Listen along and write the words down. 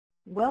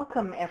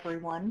Welcome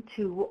everyone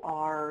to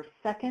our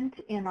second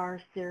in our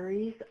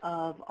series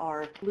of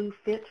our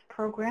FluFIT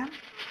program.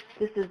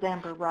 This is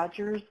Amber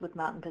Rogers with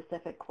Mountain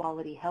Pacific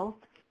Quality Health.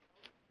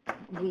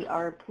 We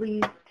are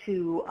pleased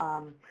to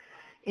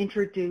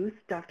introduce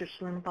Dr.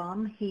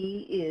 Schlimmbaum. He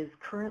is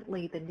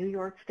currently the New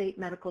York State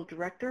Medical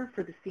Director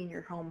for the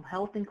Senior Home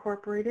Health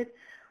Incorporated,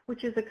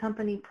 which is a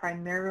company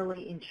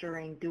primarily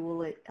insuring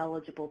dual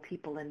eligible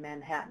people in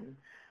Manhattan.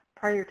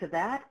 Prior to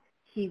that,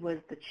 he was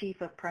the Chief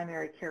of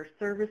Primary Care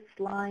Service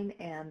Line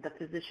and the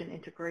Physician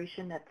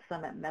Integration at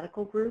Summit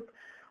Medical Group,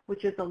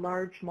 which is a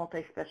large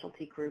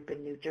multi-specialty group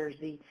in New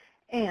Jersey,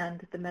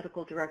 and the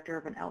Medical Director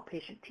of an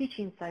outpatient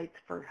teaching sites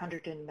for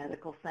Hunterdon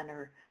Medical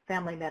Center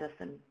Family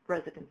Medicine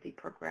Residency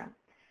Program.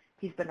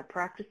 He's been a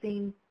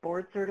practicing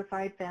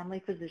board-certified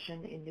family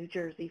physician in New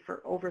Jersey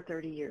for over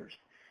 30 years.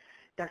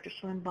 Dr.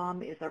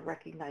 Schlimmbaum is a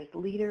recognized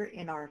leader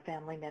in our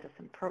family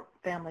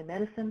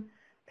medicine,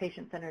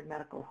 patient-centered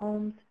medical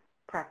homes,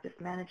 practice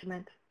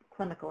management,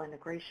 clinical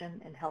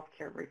integration, and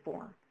healthcare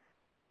reform.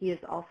 He is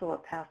also a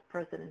past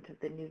president of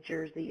the New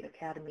Jersey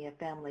Academy of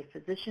Family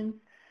Physicians.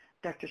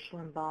 Dr.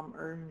 Schlimmbaum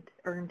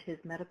earned his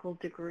medical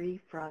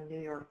degree from New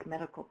York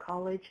Medical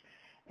College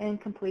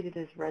and completed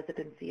his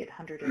residency at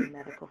Hunterdon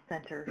Medical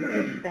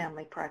Center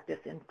Family Practice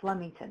in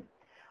Flemington.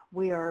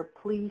 We are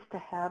pleased to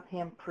have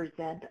him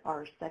present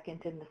our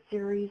second in the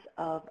series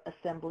of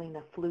assembling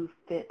a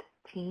FluFIT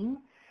team.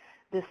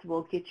 This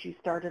will get you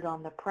started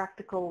on the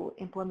practical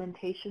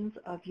implementations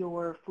of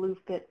your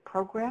FluFIT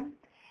program,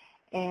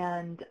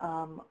 and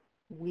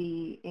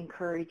we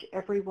encourage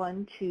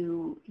everyone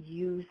to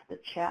use the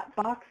chat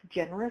box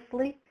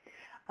generously.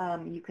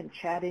 You can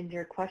chat in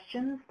your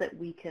questions that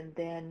we can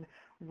then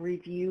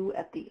review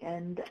at the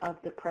end of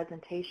the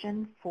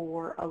presentation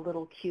for a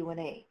little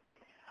Q&A.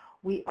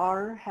 We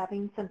are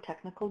having some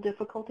technical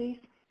difficulties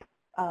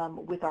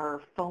with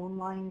our phone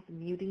lines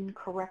muting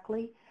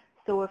correctly.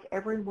 So if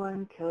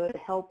everyone could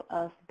help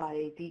us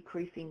by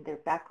decreasing their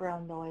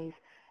background noise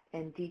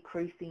and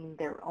decreasing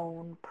their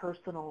own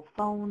personal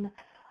phone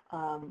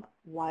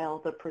while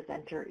the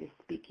presenter is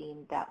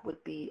speaking, that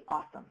would be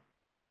awesome.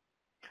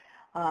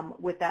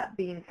 With that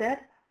being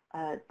said,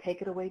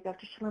 take it away,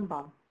 Dr.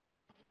 Schlimmbaum.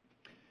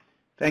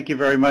 Thank you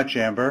very much,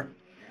 Amber.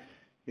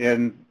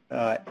 And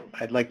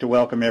I'd like to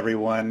welcome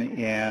everyone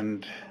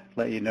and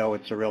let you know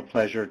it's a real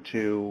pleasure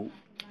to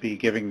be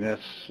giving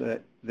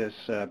this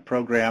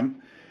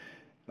program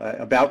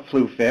about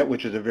FluFIT,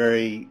 which is a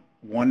very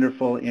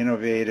wonderful,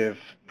 innovative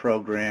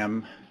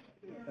program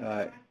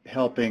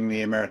helping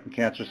the American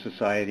Cancer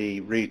Society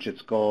reach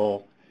its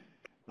goal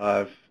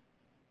of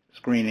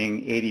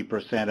screening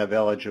 80% of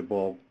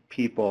eligible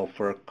people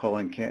for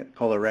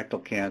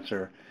colorectal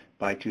cancer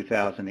by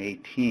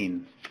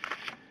 2018.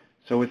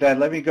 So with that,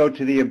 let me go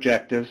to the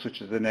objectives,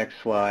 which is the next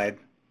slide.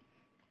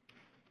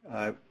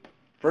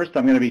 First,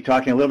 I'm going to be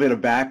talking a little bit of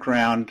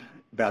background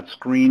about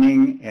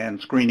screening and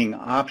screening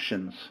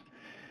options.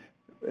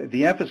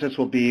 The emphasis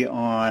will be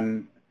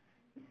on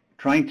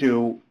trying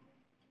to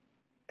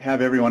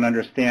have everyone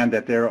understand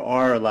that there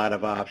are a lot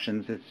of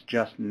options.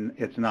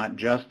 It's not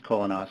just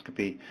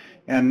colonoscopy.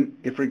 And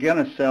if we're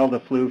going to sell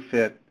the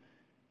FluFIT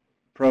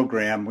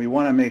program, we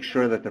want to make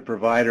sure that the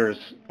providers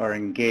are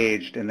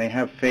engaged and they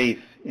have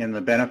faith in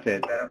the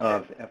benefit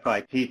of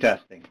FIT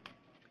testing.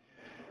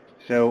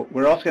 So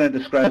we're also going to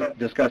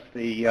discuss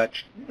the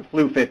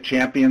FluFIT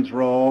champion's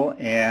role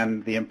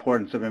and the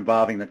importance of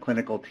involving the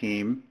clinical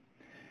team.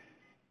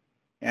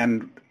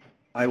 And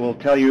I will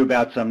tell you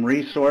about some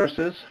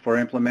resources for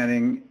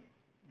implementing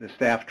the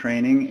staff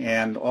training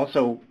and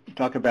also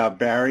talk about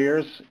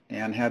barriers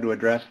and how to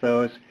address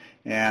those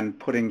and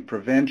putting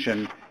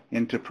prevention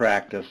into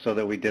practice so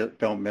that we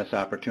don't miss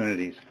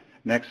opportunities.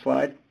 Next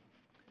slide.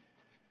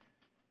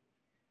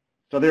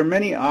 So there are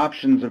many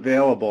options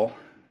available,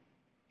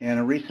 and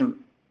a recent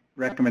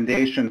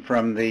recommendation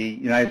from the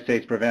United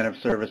States Preventive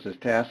Services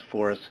Task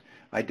Force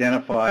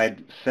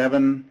identified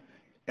 7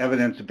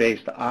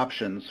 evidence-based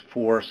options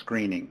for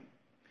screening.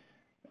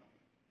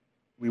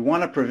 We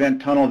want to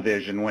prevent tunnel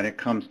vision when it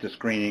comes to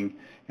screening,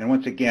 and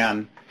once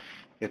again,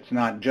 it's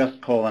not just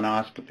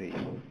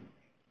colonoscopy.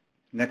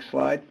 Next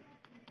slide.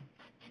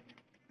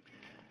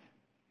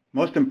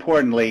 Most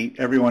importantly,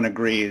 everyone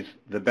agrees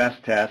the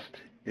best test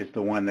is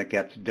the one that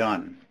gets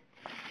done.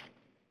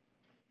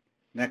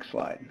 Next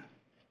slide.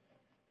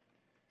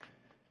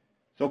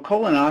 So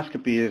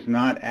colonoscopy is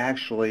not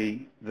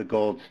actually the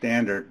gold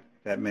standard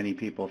that many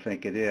people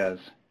think it is.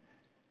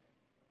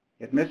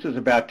 It misses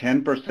about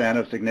 10%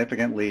 of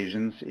significant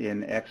lesions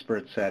in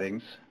expert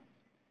settings.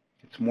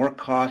 It's more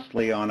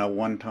costly on a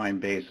one-time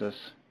basis,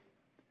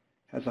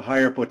 has a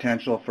higher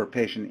potential for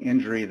patient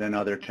injury than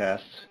other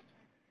tests,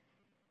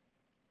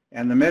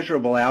 and the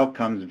measurable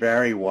outcomes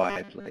vary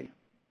widely.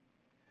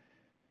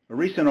 A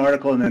recent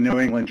article in the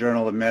New England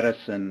Journal of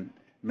Medicine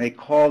may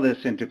call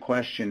this into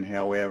question,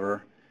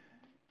 however.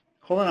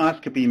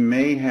 Colonoscopy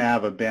may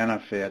have a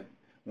benefit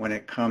when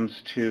it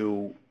comes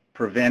to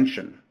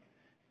prevention,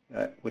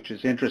 which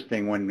is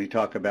interesting when we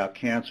talk about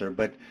cancer,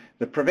 but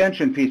the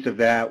prevention piece of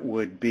that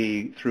would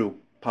be through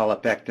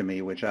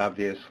polypectomy, which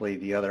obviously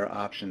the other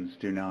options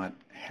do not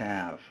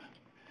have.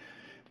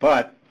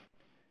 But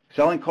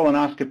selling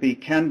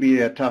colonoscopy can be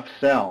a tough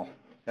sell,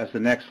 as the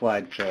next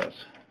slide shows.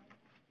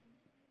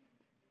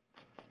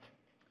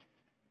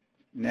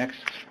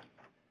 Next.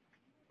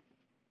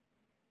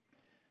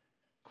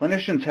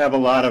 Clinicians have a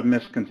lot of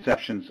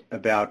misconceptions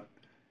about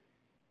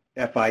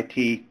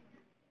FIT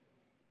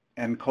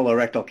and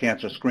colorectal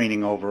cancer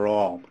screening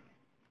overall.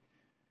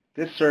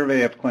 This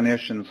survey of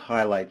clinicians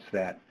highlights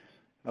that.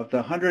 Of the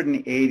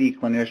 180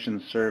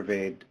 clinicians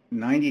surveyed,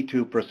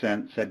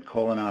 92% said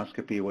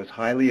colonoscopy was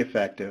highly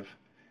effective,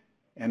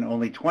 and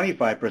only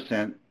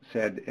 25%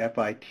 said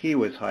FIT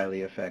was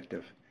highly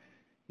effective,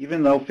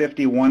 even though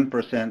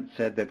 51%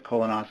 said that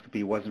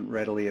colonoscopy wasn't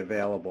readily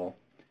available,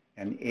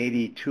 and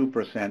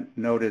 82%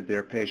 noted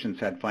their patients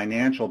had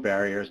financial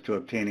barriers to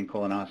obtaining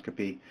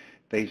colonoscopy.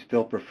 They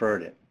still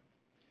preferred it.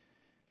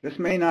 This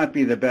may not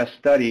be the best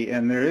study,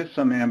 and there is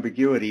some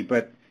ambiguity,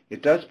 but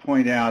it does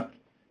point out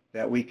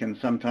that we can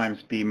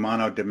sometimes be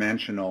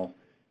monodimensional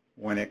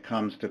when it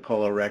comes to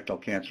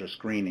colorectal cancer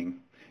screening.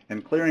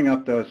 And clearing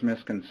up those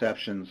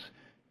misconceptions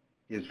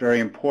is very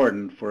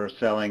important for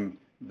selling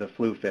the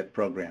FluFIT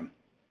program.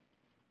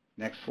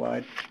 Next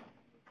slide.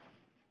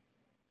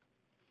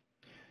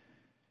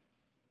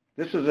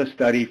 This is a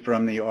study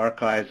from the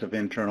Archives of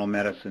Internal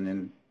Medicine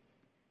in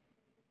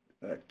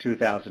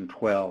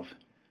 2012.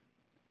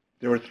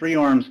 There were 3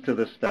 arms to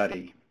the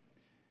study.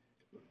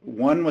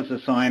 One was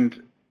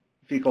assigned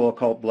fecal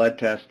occult blood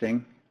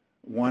testing,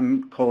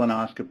 1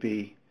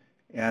 colonoscopy,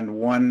 and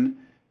 1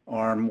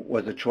 arm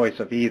was a choice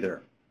of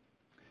either.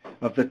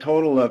 Of the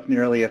total of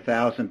nearly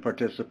 1,000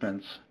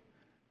 participants,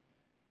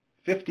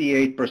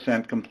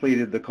 58%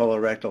 completed the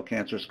colorectal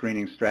cancer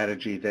screening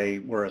strategy they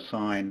were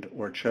assigned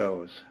or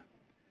chose.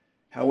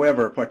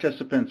 However,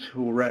 participants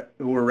who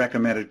were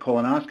recommended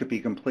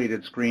colonoscopy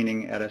completed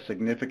screening at a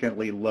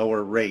significantly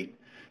lower rate,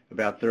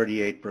 about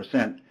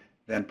 38%,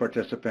 than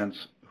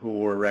participants who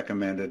were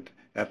recommended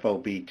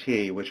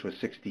FOBT, which was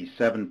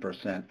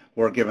 67%,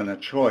 or given a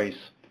choice,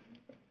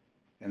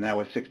 and that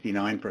was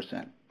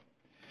 69%.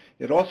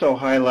 It also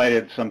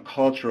highlighted some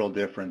cultural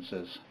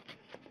differences.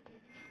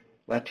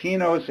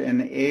 Latinos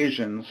and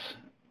Asians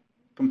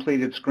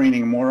completed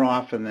screening more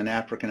often than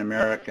African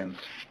Americans.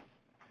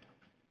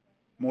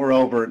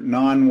 Moreover,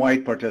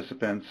 non-white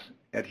participants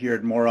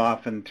adhered more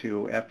often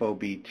to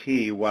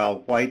FOBT, while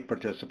white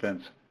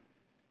participants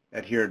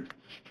adhered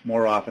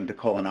more often to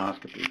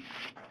colonoscopy.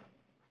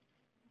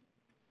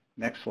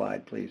 Next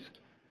slide, please.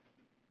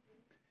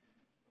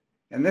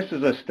 And this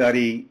is a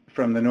study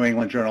from the New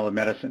England Journal of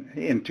Medicine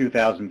in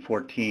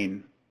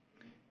 2014.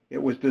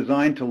 It was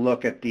designed to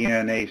look at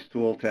DNA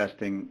stool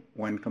testing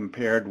when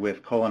compared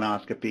with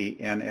colonoscopy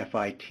and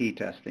FIT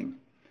testing.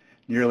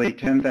 Nearly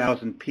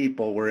 10,000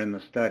 people were in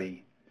the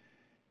study.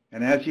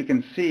 And as you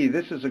can see,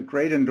 this is a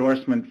great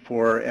endorsement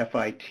for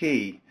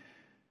FIT,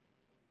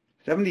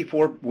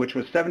 which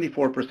was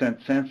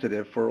 74%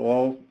 sensitive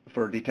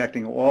for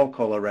detecting all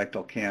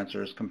colorectal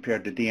cancers,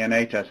 compared to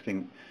DNA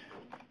testing,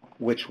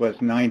 which was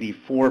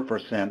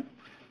 94%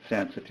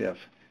 sensitive.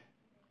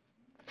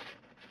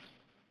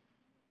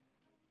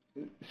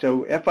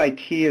 So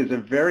FIT is a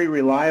very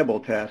reliable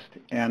test,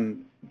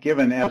 and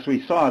given, as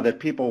we saw, that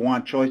people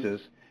want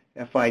choices,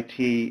 FIT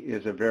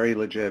is a very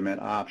legitimate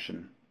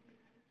option.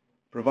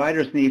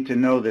 Providers need to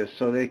know this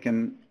so they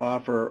can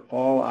offer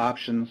all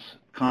options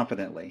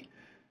confidently.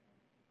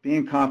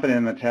 Being confident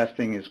in the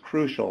testing is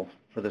crucial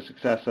for the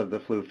success of the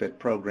FluFIT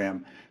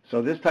program,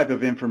 so this type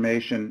of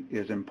information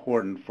is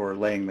important for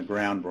laying the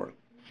groundwork.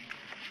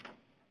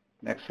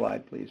 Next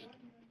slide, please.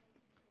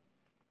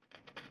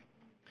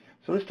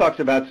 So this talks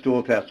about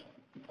stool test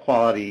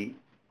quality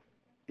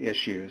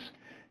issues,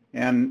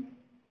 and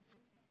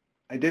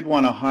I did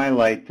want to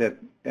highlight that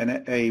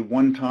a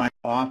one-time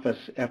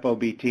office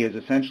FOBT is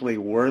essentially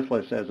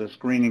worthless as a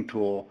screening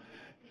tool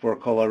for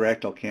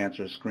colorectal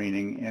cancer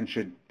screening and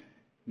should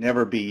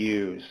never be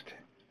used.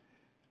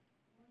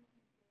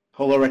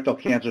 Colorectal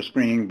cancer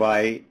screening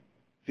by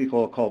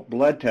fecal occult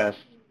blood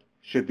tests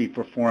should be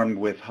performed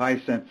with high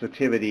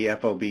sensitivity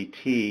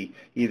FOBT,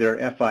 either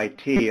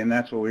FIT, and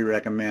that's what we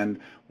recommend,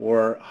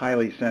 or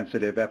highly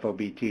sensitive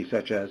FOBT,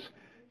 such as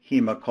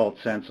Hemoccult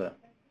Sensa.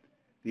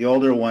 The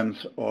older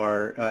ones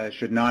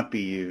should not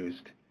be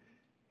used.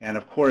 And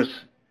of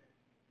course,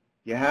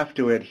 you have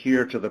to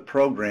adhere to the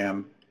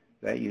program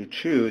that you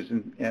choose,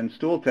 and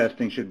stool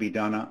testing should be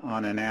done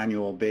on an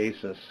annual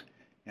basis,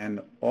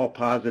 and all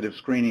positive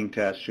screening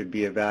tests should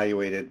be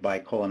evaluated by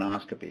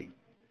colonoscopy.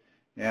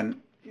 And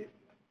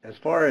as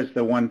far as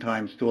the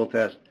one-time stool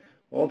test,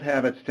 old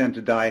habits tend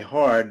to die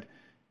hard,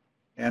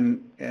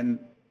 and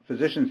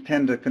physicians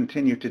tend to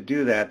continue to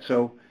do that.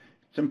 So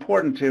it's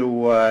important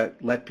to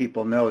let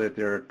people know that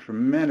there are a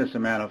tremendous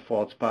amount of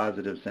false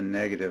positives and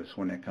negatives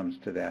when it comes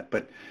to that.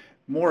 But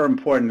more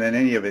important than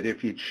any of it,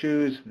 if you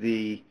choose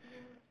the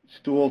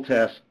stool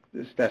test,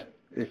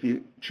 if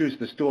you choose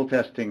the stool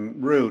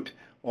testing route,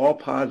 all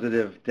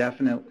positive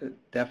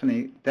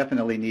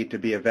definitely need to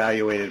be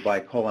evaluated by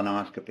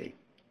colonoscopy.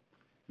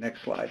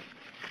 Next slide.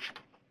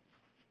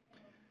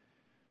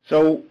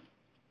 So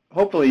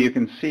hopefully you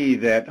can see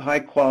that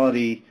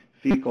high-quality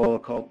fecal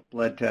occult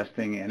blood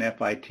testing and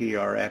FIT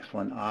are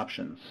excellent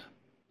options.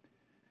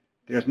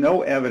 There's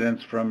no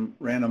evidence from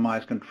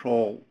randomized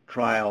control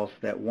trials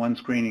that one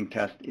screening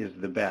test is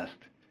the best.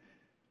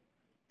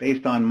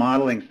 Based on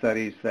modeling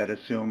studies that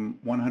assume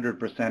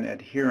 100%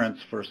 adherence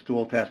for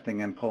stool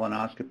testing and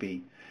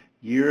colonoscopy,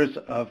 years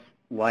of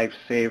life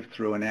saved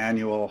through an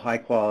annual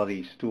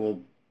high-quality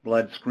stool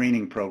blood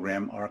screening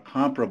program are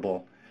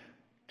comparable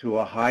to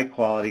a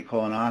high-quality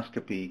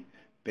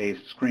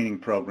colonoscopy-based screening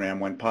program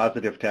when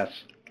positive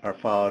tests are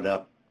followed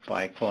up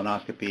by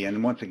colonoscopy.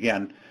 And once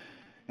again,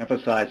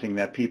 emphasizing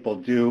that people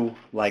do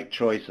like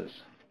choices.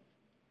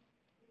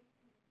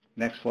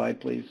 Next slide,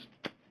 please.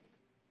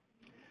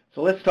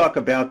 So let's talk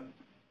about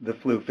the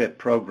FluFIT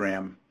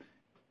program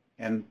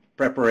and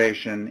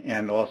preparation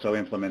and also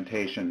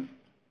implementation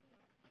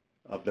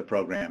of the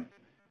program.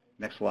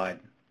 Next slide.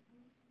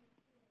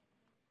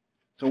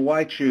 So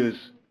why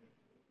choose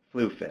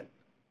FluFIT?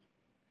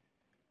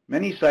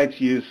 Many sites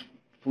use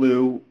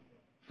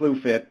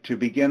FluFIT to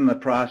begin the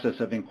process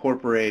of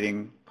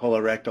incorporating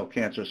colorectal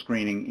cancer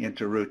screening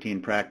into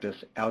routine practice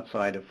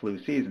outside of flu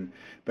season.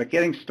 But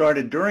getting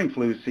started during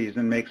flu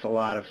season makes a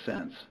lot of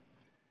sense.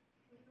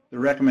 The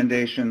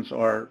recommendations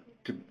are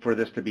for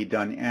this to be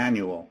done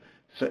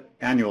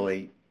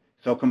annually.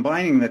 So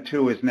combining the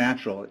two is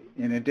natural.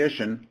 In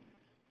addition,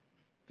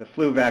 the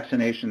flu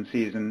vaccination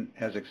season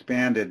has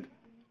expanded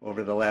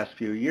over the last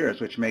few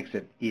years, which makes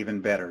it even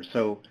better.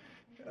 So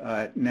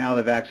now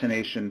the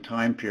vaccination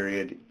time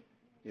period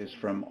is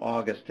from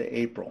August to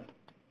April.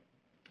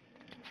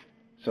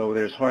 So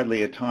there's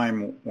hardly a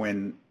time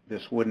when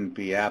this wouldn't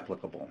be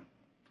applicable.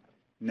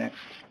 Next.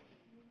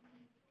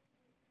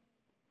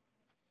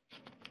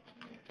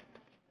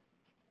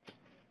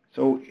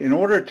 So in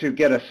order to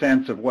get a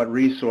sense of what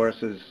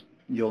resources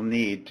you'll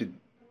need to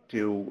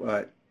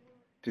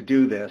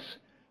do this,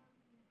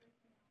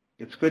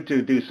 it's good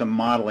to do some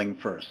modeling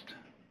first.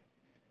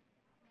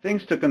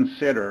 Things to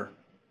consider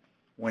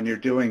when you're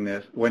doing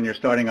this, when you're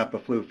starting up a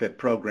FluFIT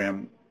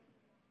program,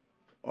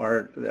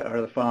 are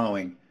the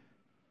following.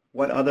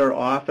 What other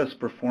office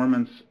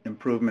performance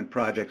improvement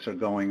projects are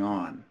going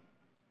on?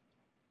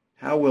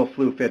 How will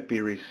FluFIT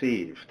be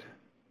received?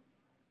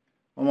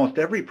 Almost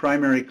every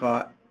primary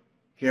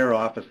care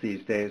office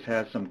these days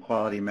has some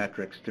quality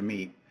metrics to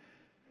meet.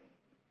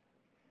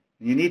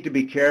 You need to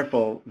be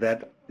careful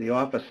that the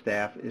office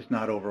staff is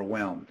not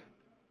overwhelmed.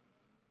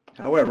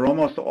 However,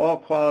 almost all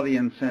quality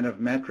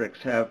incentive metrics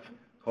have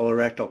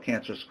colorectal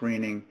cancer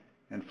screening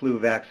and flu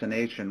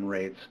vaccination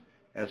rates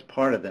as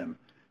part of them.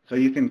 So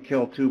you can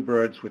kill two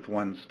birds with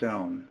one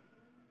stone.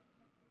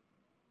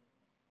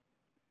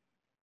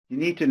 You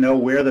need to know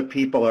where the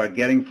people are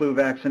getting flu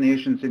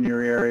vaccinations in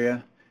your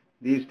area.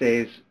 These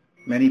days,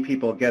 many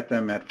people get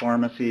them at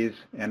pharmacies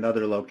and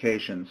other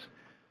locations,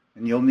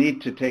 and you'll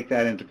need to take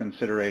that into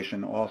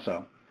consideration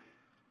also.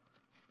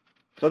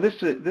 So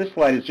this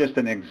slide is just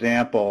an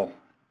example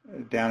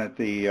down at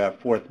the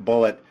fourth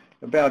bullet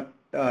about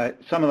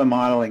some of the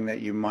modeling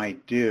that you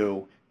might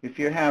do. If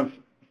you have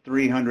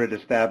 300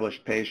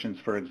 established patients,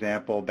 for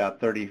example,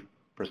 about 30%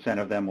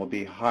 of them will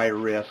be high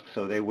risk,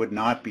 so they would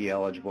not be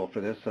eligible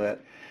for this. So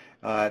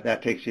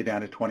that takes you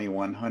down to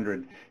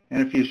 2,100.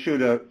 And if you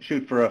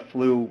shoot for a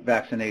flu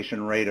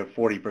vaccination rate of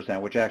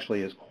 40%, which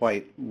actually is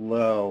quite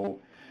low,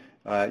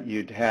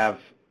 you'd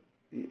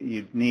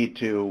need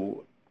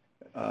to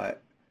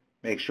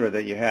make sure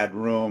that you had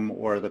room,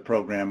 or the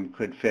program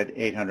could fit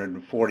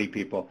 840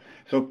 people.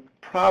 So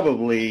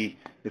probably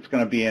it's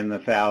going to be in the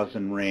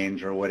 1,000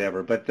 range or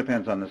whatever, but it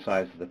depends on the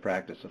size of the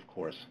practice, of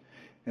course.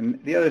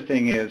 And the other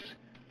thing is,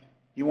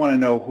 you want to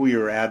know who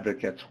your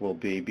advocates will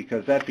be,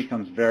 because that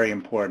becomes very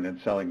important in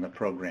selling the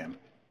program.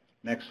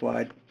 Next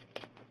slide.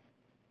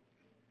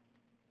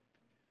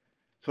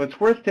 So it's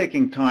worth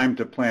taking time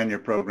to plan your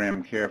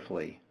program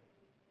carefully.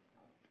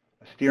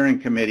 A steering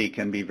committee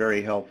can be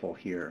very helpful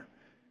here.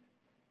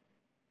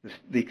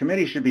 The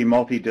committee should be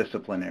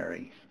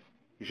multidisciplinary.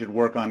 You should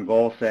work on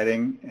goal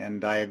setting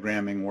and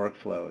diagramming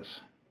workflows.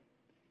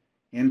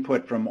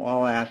 Input from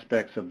all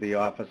aspects of the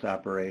office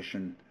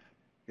operation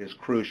is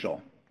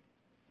crucial.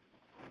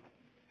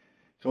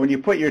 So when you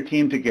put your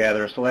team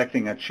together,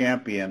 selecting a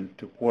champion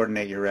to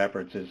coordinate your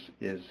efforts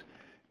is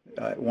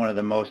one of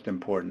the most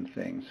important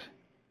things.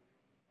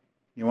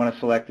 You want to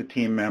select the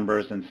team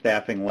members and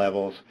staffing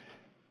levels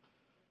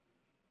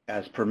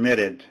as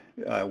permitted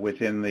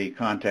within the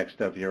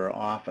context of your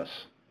office.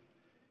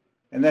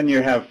 And then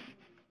you have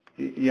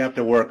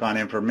to work on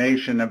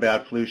information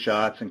about flu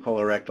shots and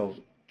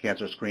colorectal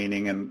cancer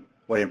screening and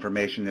what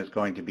information is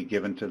going to be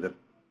given to the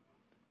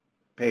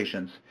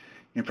patients,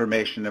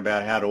 information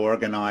about how to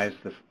organize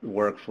the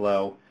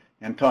workflow,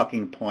 and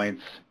talking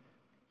points.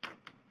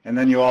 And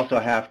then you also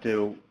have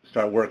to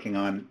start working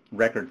on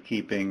record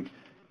keeping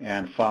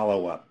and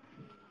follow-up.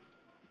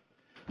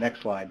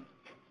 Next slide.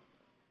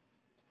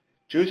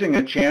 Choosing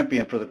a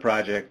champion for the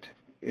project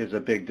is a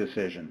big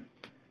decision.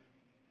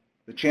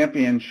 The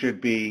champion should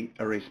be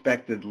a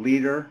respected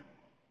leader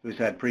who's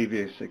had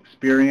previous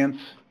experience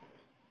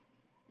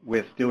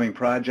with doing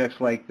projects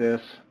like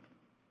this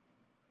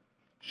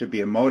should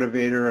be a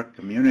motivator, a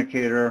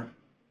communicator.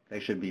 They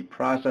should be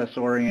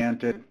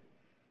process-oriented.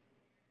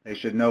 They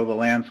should know the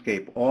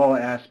landscape, all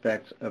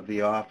aspects of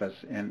the office,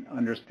 and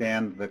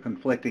understand the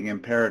conflicting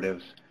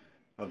imperatives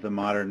of the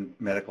modern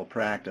medical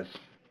practice.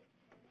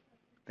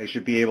 They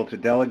should be able to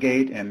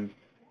delegate and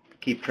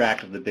keep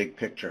track of the big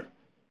picture.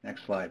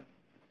 Next slide.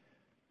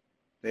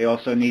 They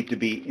also need to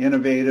be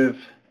innovative,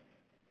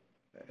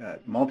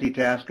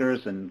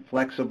 multitaskers and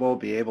flexible,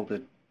 be able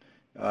to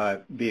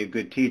be a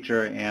good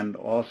teacher, and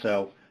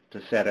also to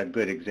set a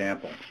good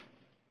example.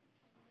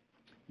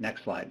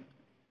 Next slide.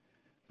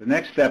 The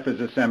next step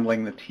is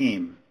assembling the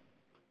team.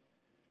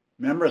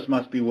 Members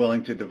must be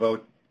willing to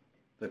devote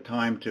the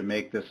time to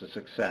make this a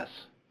success.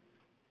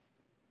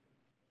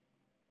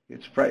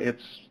 It's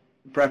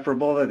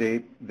preferable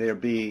that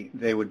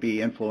they would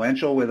be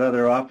influential with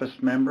other office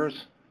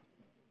members.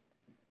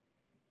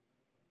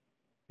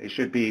 They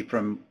should be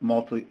from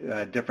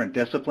different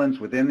disciplines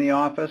within the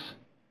office.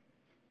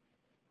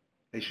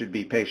 They should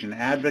be patient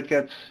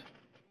advocates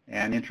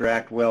and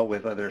interact well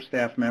with other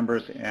staff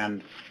members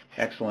and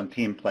excellent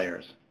team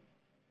players.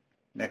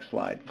 Next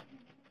slide.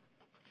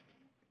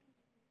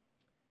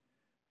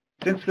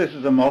 Since this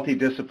is a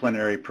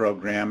multidisciplinary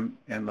program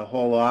and the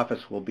whole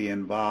office will be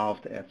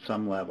involved at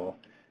some level,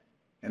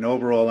 an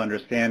overall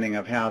understanding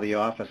of how the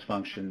office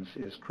functions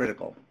is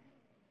critical.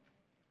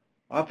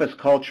 Office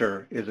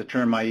culture is a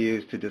term I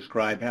use to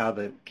describe how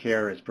the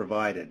care is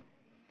provided.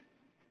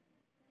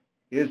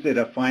 Is it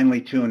a finely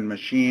tuned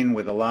machine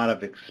with a lot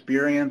of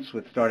experience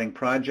with starting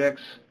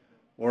projects,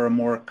 or a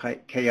more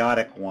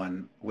chaotic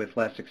one with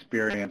less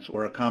experience,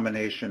 or a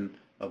combination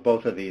of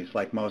both of these,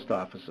 like most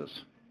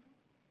offices?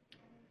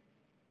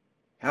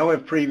 How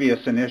have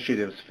previous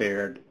initiatives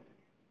fared,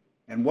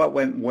 and what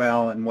went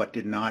well and what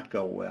did not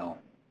go well?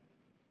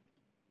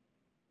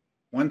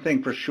 One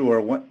thing for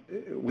sure,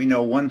 we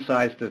know one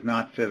size does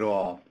not fit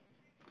all.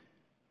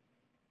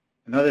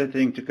 Another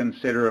thing to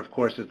consider, of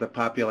course, is the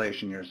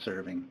population you're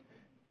serving.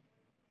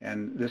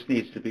 And this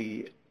needs to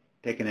be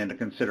taken into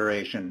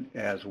consideration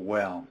as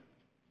well.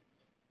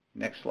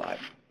 Next slide.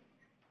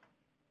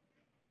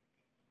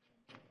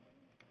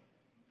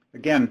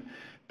 Again,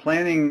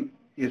 planning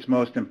is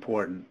most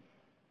important.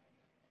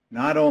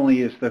 Not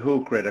only is the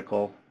who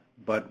critical,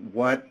 but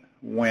what,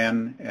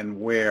 when, and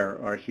where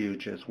are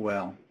huge as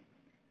well.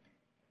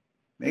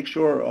 Make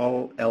sure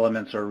all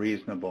elements are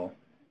reasonable.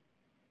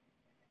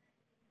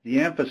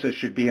 The emphasis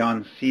should be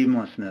on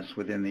seamlessness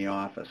within the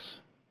office.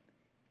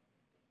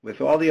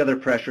 With all the other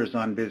pressures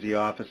on busy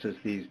offices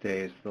these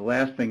days, the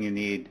last thing you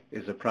need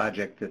is a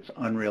project that's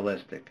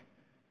unrealistic.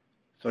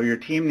 So your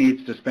team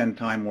needs to spend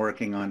time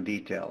working on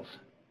details.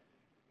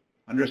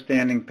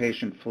 Understanding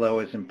patient flow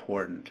is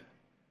important.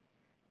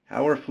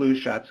 How are flu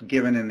shots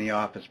given in the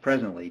office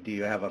presently? Do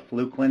you have a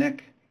flu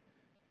clinic?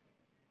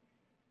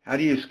 How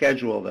do you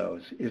schedule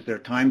those? Is there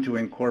time to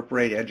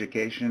incorporate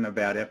education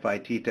about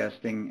FIT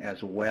testing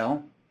as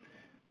well?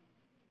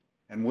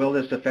 And will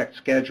this affect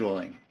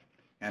scheduling?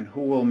 And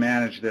who will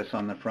manage this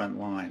on the front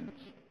lines?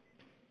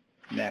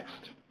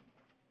 Next,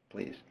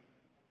 please.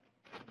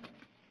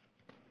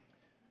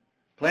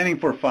 Planning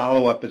for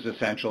follow-up is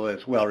essential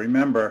as well.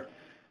 Remember,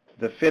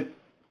 the FIT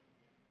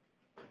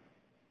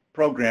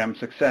program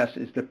success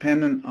is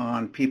dependent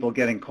on people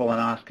getting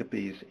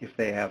colonoscopies if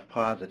they have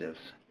positives.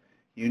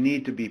 You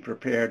need to be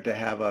prepared to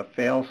have a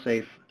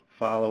fail-safe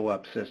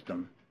follow-up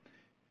system.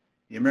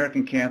 The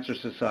American Cancer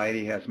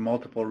Society has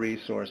multiple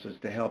resources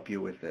to help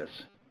you with this.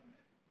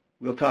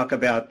 We'll talk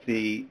about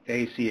the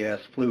ACS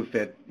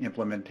FluFIT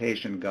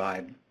Implementation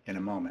Guide in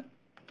a moment.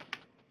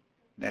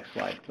 Next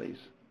slide, please.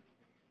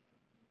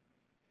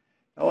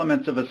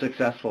 Elements of a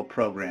successful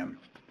program.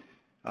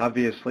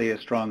 Obviously, a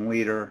strong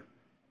leader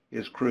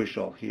is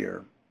crucial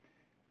here.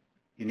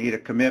 You need a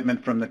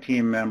commitment from the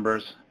team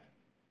members,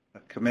 a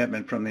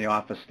commitment from the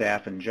office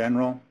staff in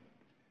general,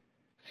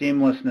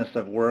 seamlessness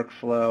of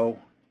workflow,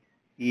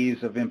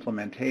 ease of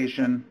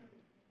implementation.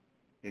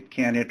 It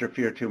can't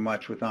interfere too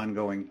much with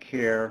ongoing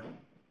care.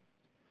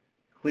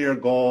 Clear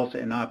goals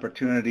and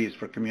opportunities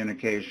for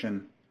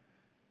communication,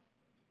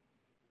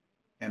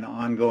 and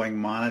ongoing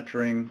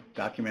monitoring,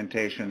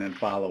 documentation, and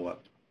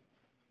follow-up.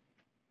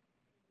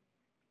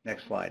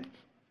 Next slide.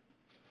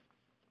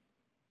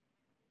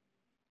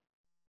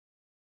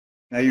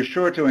 Now you're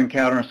sure to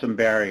encounter some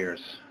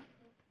barriers.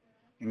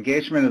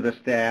 Engagement of the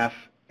staff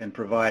and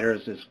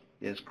providers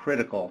is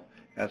critical,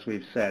 as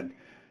we've said.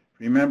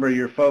 Remember,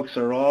 your folks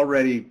are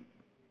already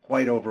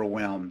quite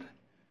overwhelmed.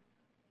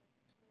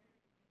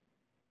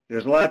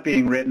 There's a lot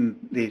being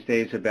written these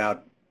days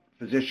about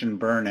physician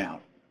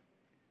burnout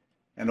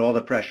and all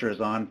the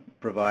pressures on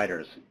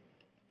providers.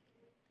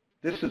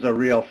 This is a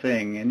real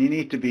thing, and you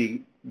need to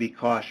be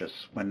cautious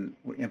when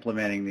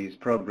implementing these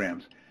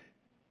programs.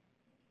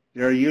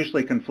 There are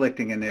usually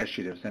conflicting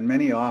initiatives, and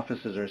many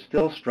offices are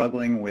still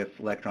struggling with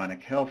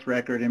electronic health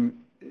record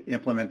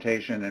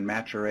implementation and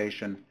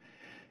maturation.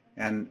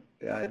 And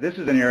this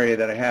is an area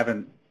that I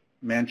haven't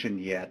mentioned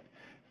yet,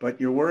 but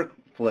in your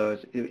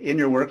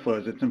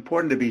workflows, it's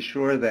important to be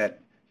sure that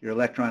your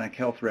electronic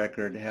health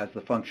record has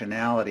the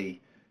functionality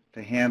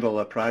to handle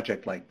a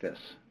project like this.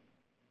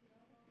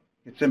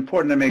 It's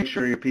important to make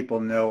sure your people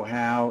know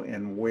how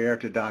and where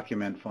to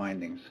document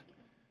findings.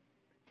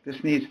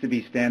 This needs to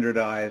be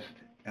standardized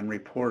and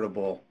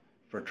reportable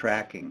for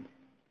tracking.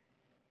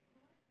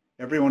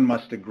 Everyone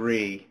must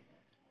agree.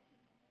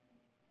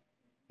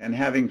 And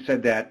having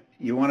said that,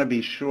 you want to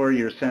be sure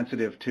you're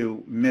sensitive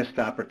to missed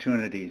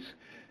opportunities.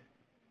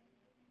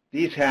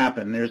 These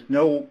happen. There's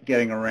no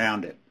getting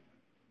around it.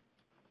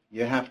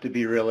 You have to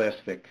be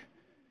realistic.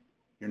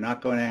 You're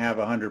not going to have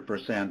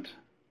 100%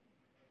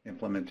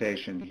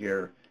 implementation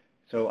here.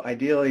 So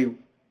ideally,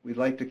 we'd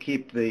like to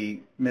keep the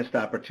missed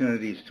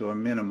opportunities to a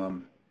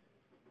minimum.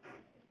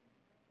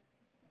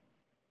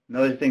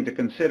 Another thing to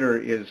consider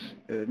is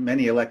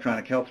many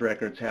electronic health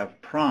records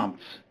have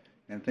prompts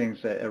and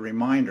things,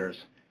 reminders.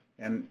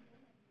 And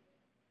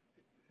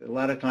a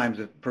lot of times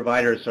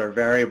providers are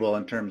variable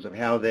in terms of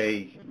how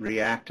they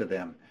react to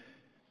them.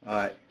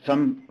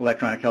 Some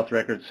electronic health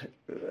records,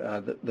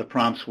 the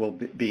prompts will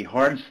be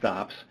hard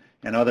stops,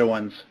 and other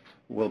ones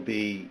will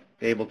be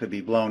able to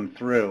be blown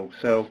through.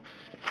 So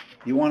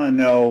you want to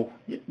know,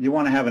 you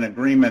want to have an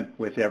agreement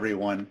with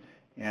everyone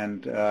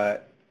and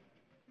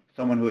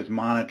someone who is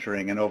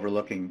monitoring and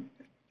overlooking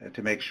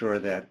to make sure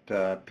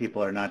that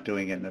people are not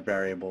doing it in a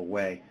variable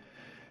way.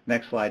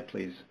 Next slide,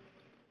 please.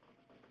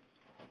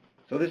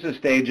 So this is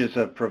stages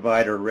of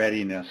provider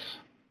readiness.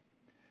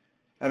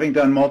 Having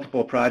done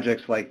multiple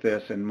projects like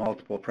this in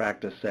multiple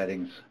practice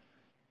settings,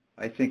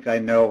 I think I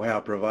know how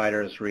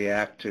providers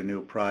react to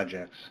new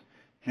projects,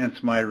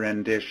 hence my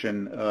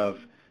rendition of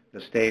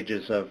the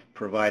stages of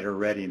provider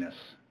readiness.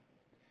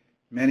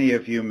 Many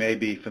of you may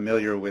be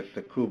familiar with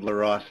the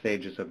Kubler-Ross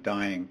stages of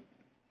dying.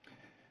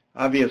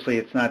 Obviously,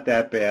 it's not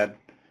that bad,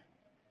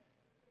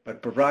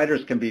 but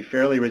providers can be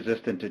fairly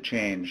resistant to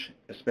change,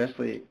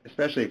 especially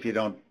if you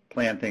don't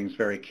plan things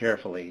very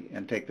carefully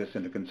and take this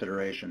into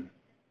consideration.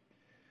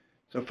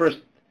 So first,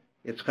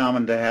 it's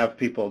common to have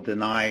people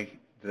the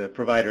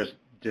providers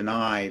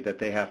deny that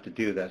they have to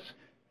do this.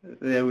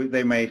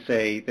 They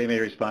may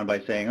respond by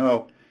saying,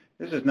 oh,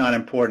 this is not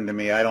important to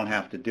me, I don't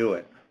have to do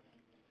it.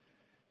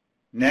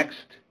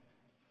 Next,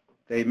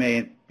 they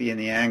may be in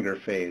the anger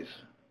phase,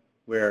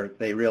 where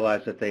they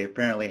realize that they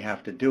apparently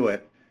have to do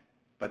it,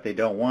 but they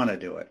don't want to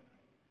do it.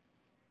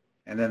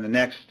 And then the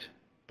next,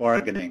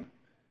 bargaining.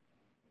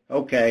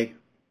 Okay,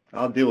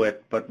 I'll do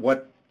it, but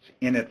what's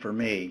in it for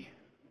me?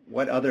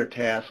 What other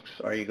tasks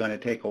are you going to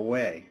take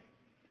away?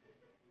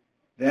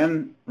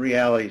 Then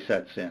reality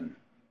sets in.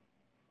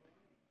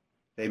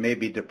 They may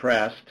be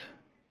depressed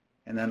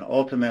and then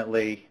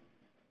ultimately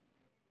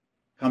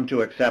come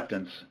to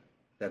acceptance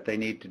that they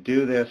need to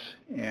do this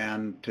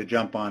and to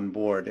jump on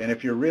board. And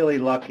if you're really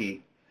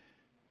lucky,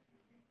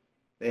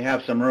 they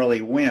have some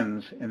early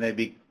wins and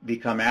they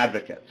become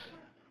advocates.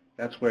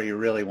 That's where you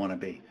really want to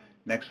be.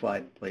 Next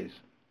slide, please.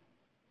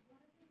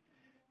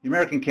 The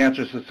American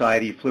Cancer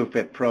Society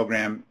FluFIT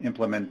Program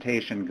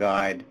Implementation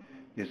Guide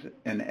is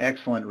an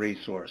excellent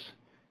resource.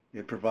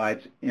 It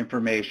provides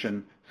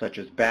information such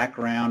as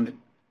background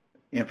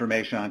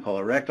information on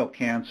colorectal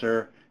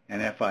cancer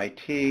and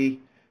FIT,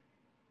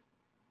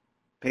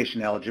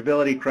 patient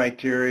eligibility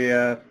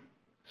criteria,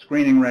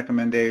 screening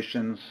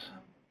recommendations,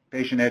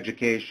 patient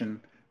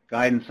education,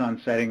 guidance on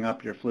setting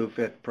up your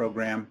FluFIT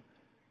program,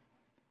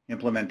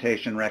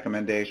 implementation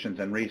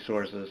recommendations and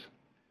resources,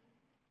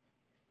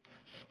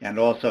 and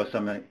also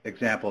some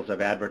examples of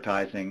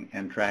advertising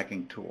and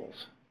tracking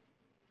tools.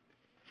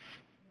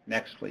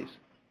 Next, please.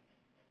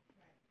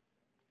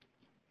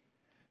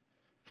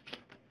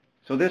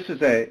 So this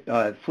is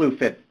a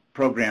FluFIT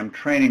program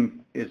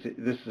training.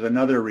 This is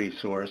another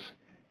resource,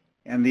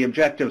 and the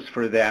objectives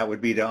for that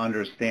would be to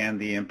understand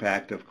the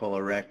impact of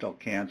colorectal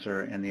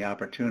cancer and the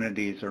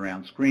opportunities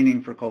around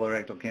screening for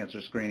colorectal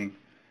cancer screening,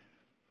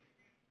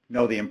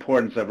 know the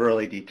importance of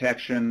early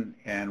detection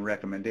and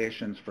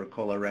recommendations for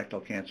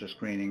colorectal cancer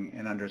screening,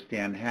 and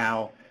understand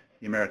how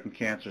the American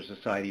Cancer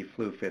Society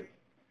FluFIT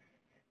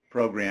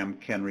program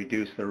can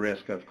reduce the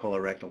risk of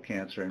colorectal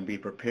cancer, and be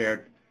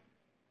prepared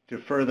to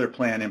further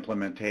plan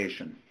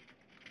implementation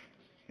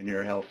in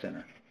your health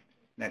center.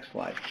 Next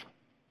slide.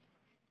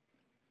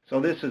 So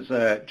this is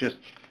just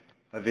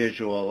a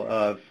visual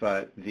of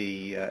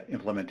the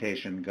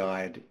implementation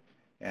guide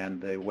and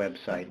the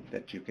website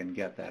that you can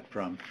get that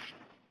from.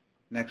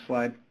 Next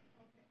slide.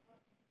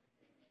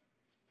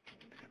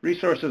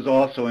 Resources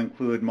also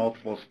include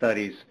multiple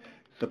studies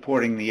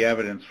supporting the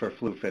evidence for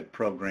FluFIT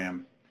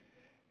program.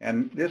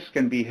 And this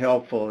can be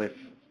helpful if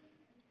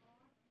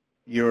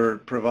your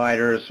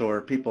providers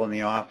or people in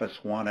the office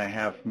want to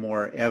have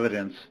more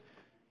evidence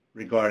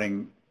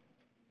regarding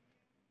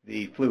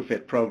the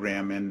FluFIT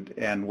program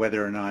and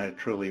whether or not it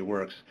truly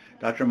works.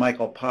 Dr.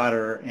 Michael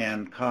Potter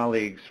and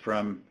colleagues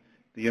from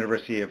the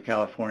University of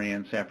California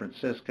in San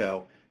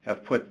Francisco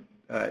have put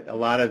a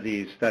lot of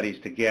these studies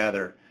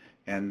together,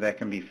 and that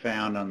can be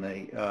found on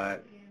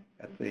at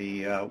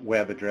the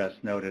web address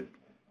noted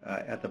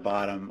at the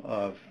bottom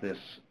of this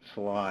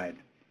slide.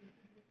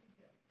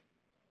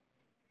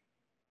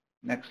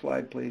 Next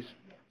slide, please.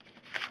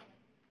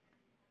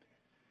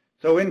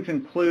 So in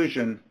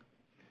conclusion,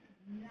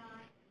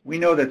 we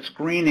know that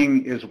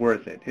screening is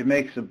worth it. It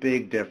makes a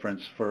big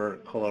difference for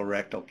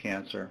colorectal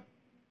cancer.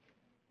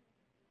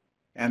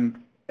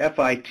 And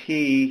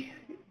FIT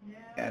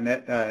and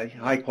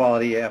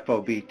high-quality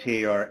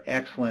FOBT are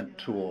excellent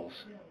tools.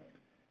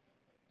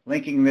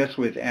 Linking this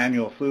with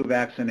annual flu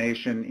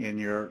vaccination in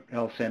your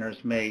health centers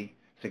may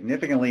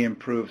significantly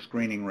improve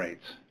screening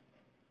rates.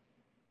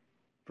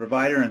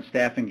 Provider and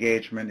staff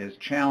engagement is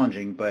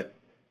challenging, but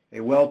a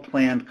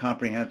well-planned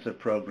comprehensive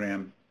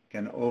program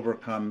can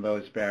overcome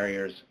those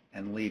barriers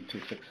and lead to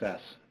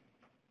success.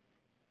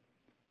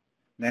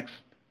 Next.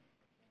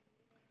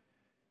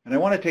 And I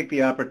want to take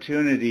the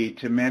opportunity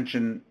to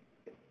mention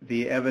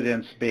the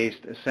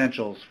evidence-based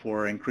essentials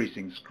for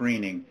increasing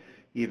screening,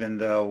 even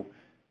though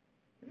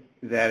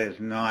that is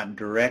not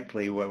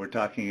directly what we're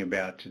talking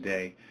about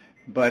today.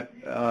 But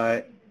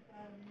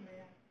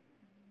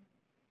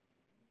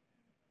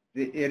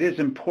it is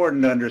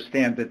important to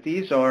understand that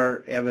these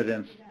are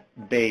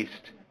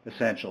evidence-based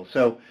essentials.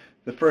 So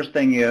the first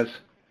thing is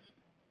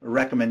a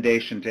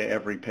recommendation to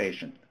every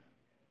patient.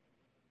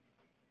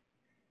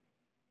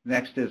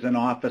 Next is an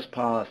office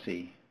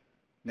policy.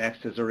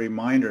 Next is a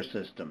reminder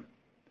system,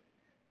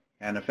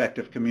 an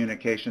effective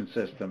communication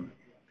system,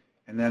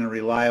 and then a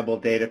reliable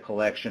data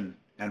collection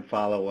and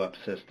follow-up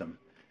system.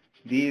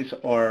 These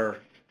are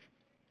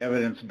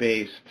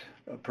evidence-based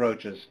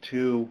approaches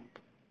to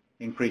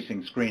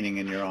increasing screening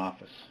in your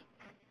office.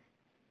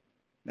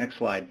 Next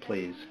slide,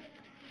 please.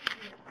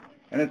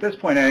 And at this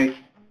point, I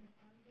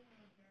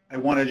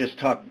want to just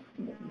talk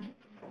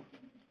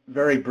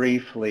very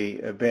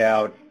briefly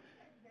about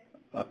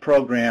a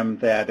program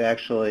that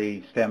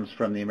actually stems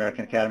from the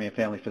American Academy of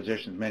Family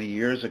Physicians many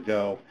years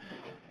ago,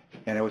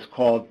 and it was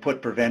called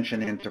Put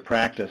Prevention into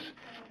Practice.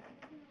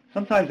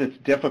 Sometimes it's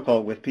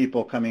difficult with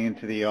people coming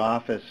into the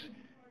office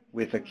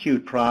with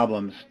acute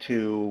problems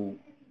to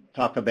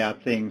talk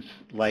about things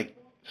like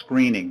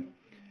screening.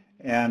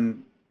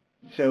 And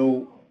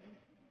so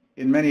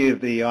in many of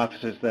the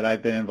offices that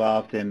I've been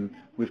involved in,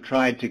 we've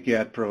tried to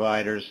get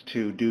providers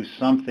to do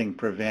something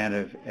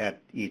preventive at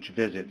each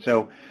visit.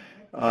 So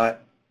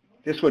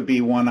this would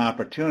be one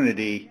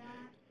opportunity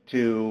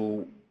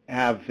to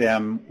have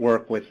them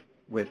work with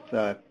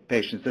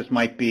patients. This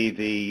might be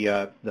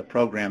the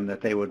program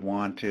that they would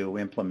want to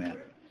implement.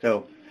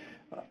 So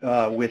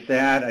with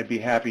that, I'd be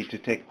happy to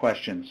take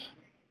questions.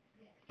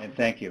 And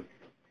thank you.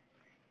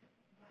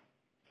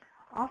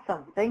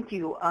 Awesome. Thank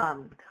you.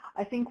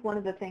 I think one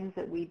of the things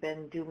that we've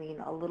been doing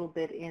a little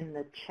bit in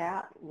the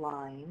chat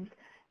lines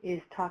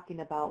is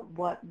talking about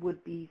what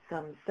would be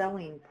some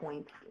selling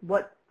points,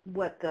 what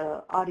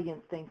the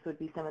audience thinks would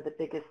be some of the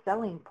biggest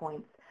selling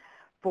points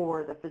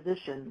for the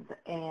physicians,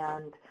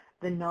 and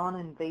the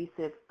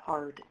non-invasive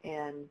part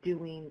and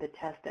doing the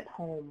test at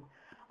home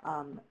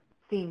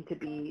seem to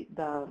be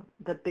the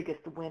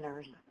biggest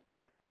winners.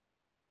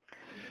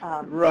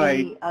 Right.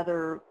 Any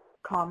other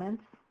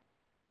comments?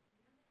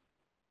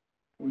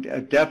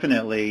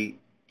 Definitely.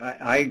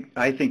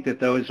 I think that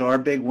those are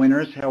big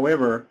winners.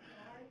 However,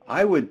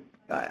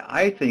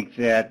 I think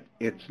that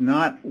it's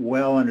not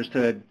well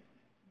understood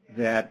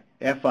that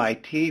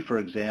FIT, for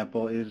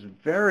example, is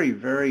very,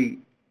 very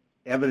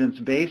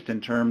evidence-based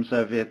in terms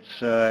of its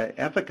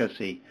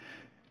efficacy.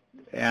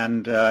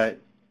 And,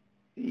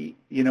 you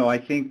know, I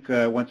think,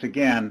 once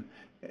again,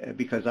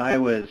 because I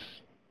was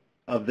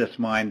of this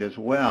mind as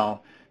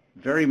well,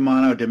 very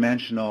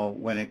monodimensional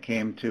when it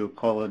came to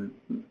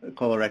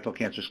colorectal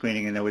cancer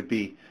screening, and there would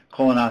be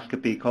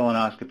colonoscopy,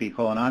 colonoscopy,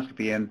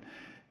 colonoscopy. And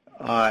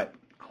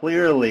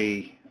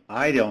clearly,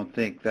 I don't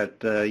think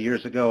that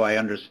years ago I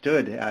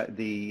understood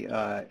the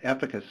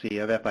efficacy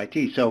of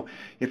FIT. So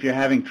if you're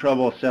having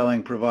trouble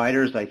selling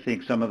providers, I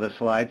think some of the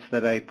slides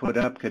that I put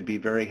up could be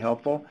very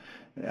helpful,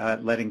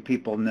 letting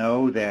people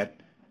know that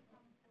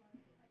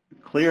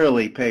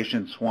clearly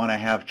patients want to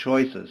have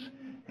choices,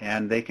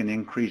 and they can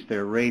increase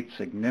their rates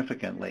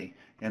significantly.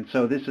 And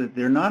so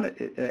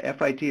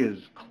FIT is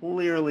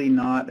clearly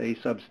not a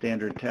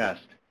substandard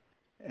test.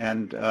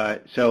 And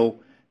so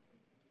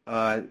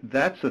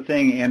that's the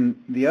thing. And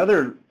the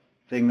other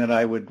thing that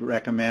I would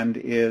recommend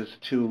is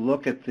to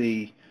look at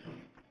the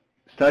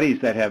studies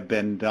that have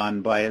been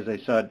done by, as I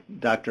saw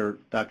Dr.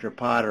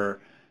 Potter,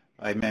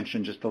 I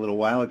mentioned just a little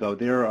while ago,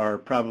 there are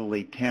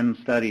probably 10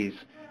 studies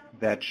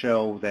that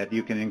show that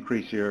you can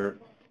increase your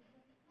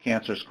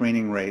cancer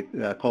screening rate,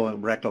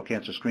 colorectal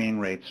cancer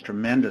screening rates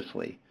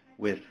tremendously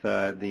with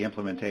the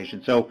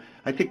implementation. So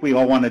I think we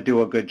all want to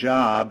do a good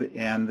job,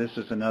 and this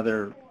is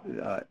another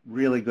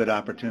really good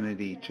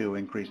opportunity to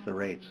increase the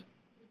rates.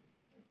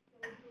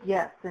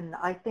 Yes, and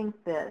I think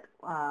that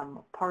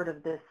part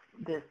of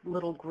this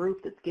little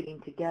group that's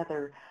getting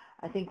together,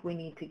 I think we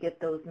need to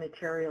get those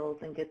materials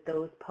and get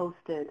those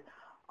posted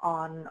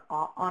on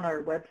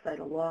our website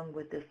along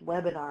with this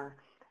webinar,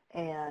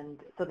 and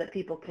so that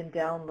people can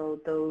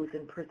download those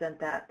and present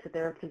that to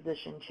their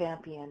physician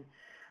champion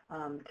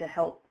to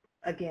help,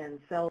 again,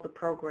 sell the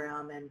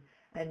program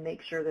and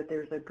make sure that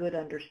there's a good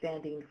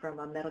understanding from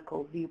a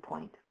medical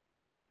viewpoint.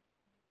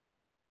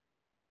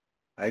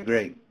 I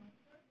agree.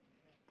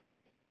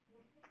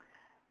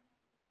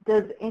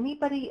 Does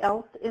anybody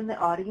else in the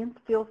audience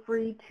feel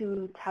free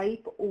to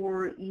type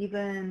or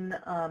even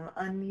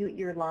unmute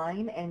your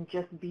line and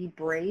just be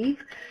brave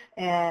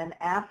and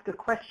ask a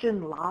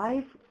question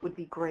live would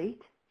be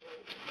great.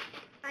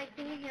 Hi,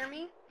 can you hear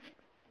me?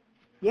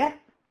 Yes.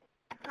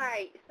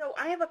 Hi, so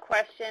I have a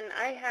question.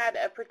 I had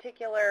a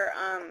particular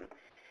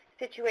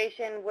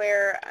situation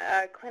where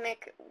a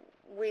clinic,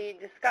 we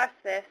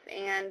discussed this,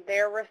 and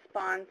their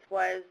response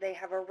was they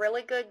have a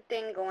really good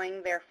thing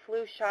going. Their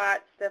flu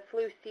shots, the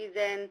flu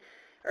season,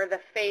 or the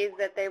phase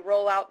that they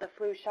roll out the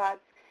flu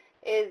shots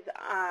is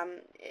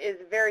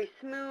very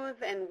smooth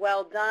and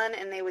well done,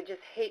 and they would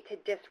just hate to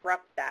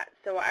disrupt that.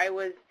 So I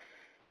was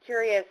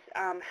curious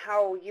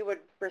how you would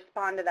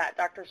respond to that,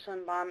 Dr.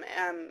 Schlimbaum,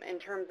 in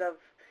terms of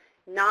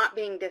not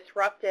being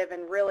disruptive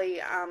and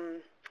really,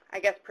 I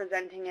guess,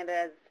 presenting it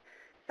as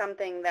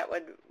something that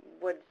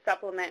would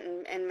supplement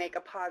and make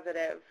a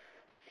positive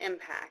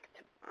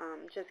impact.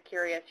 Just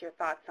curious your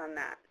thoughts on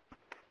that.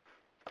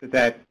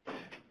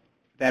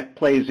 That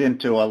plays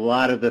into a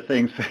lot of the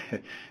things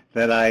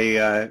that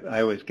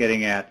I was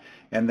getting at,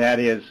 and that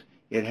is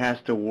it has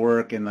to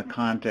work in the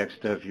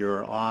context of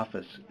your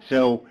office.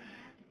 So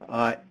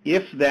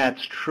if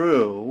that's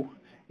true,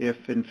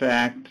 if in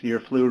fact your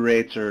flu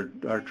rates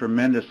are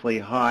tremendously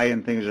high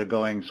and things are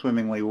going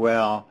swimmingly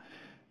well,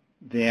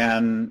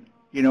 then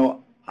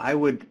I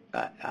would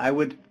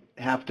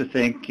have to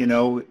think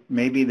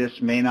maybe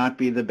this may not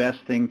be the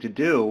best thing to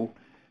do,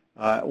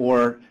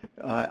 or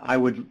I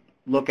would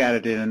look at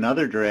it in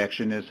another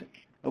direction: is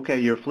okay,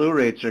 your flu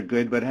rates are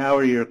good, but how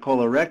are your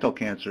colorectal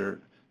cancer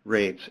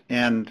rates?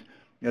 And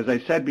as I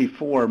said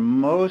before,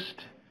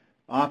 most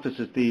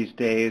offices these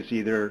days,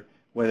 either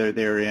whether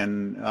they're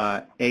in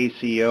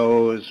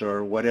ACOs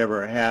or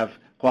whatever, have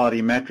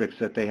quality metrics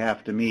that they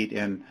have to meet,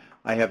 and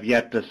I have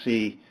yet to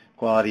see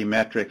quality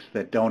metrics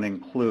that don't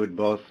include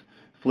both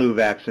flu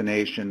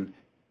vaccination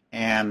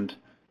and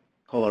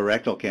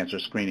colorectal cancer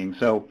screening.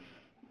 So,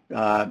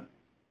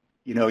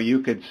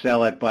 you could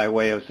sell it by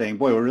way of saying,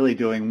 boy, we're really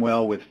doing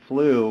well with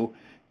flu,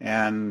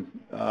 and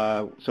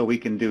so we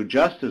can do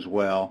just as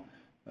well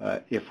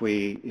if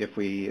we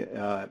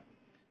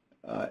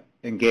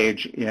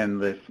engage in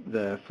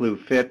the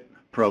FluFIT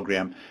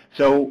program.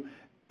 So,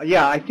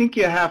 yeah, I think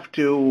you have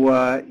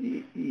to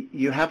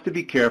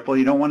be careful.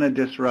 You don't want to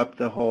disrupt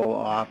the whole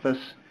office,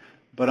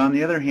 but on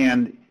the other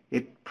hand,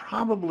 it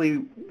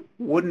probably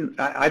wouldn't.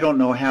 I don't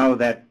know how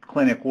that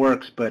clinic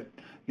works, but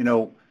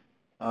a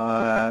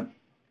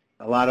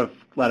lot of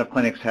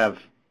clinics have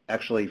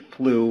actually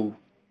flu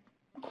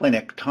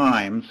clinic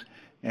times,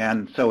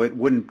 and so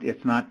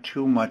it's not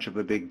too much of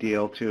a big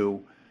deal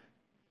to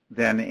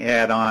then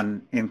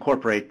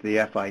incorporate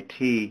the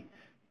FIT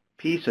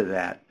piece of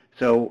that.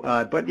 So,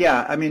 but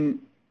yeah, I mean,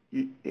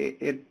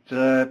 it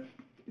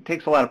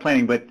takes a lot of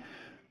planning, but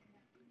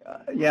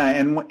yeah,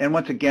 and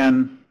once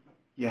again,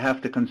 you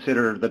have to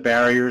consider the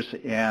barriers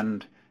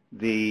and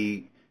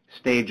the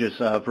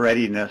stages of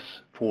readiness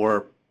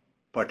for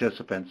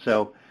participants.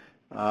 So,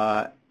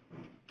 not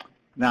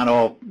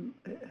all,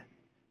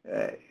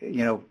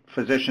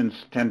 physicians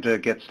tend to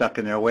get stuck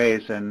in their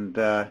ways, and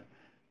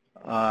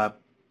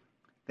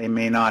they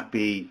may not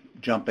be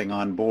jumping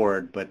on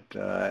board, but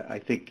I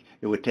think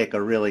it would take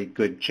a really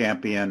good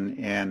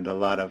champion and a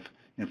lot of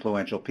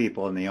influential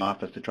people in the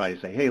office to try to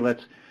say, hey,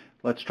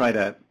 let's try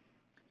to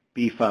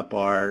beef up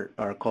our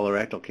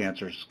colorectal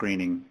cancer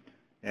screening.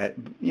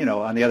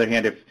 On the other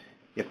hand,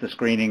 if the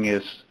screening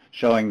is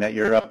showing that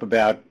you're up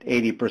about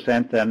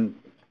 80%, then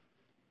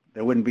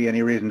there wouldn't be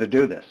any reason to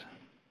do this.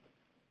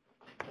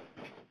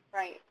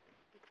 Right.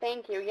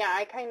 Thank you. Yeah,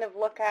 I kind of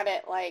look at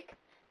it like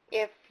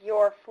if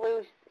your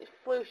flu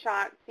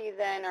shot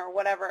season or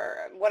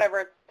whatever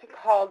it's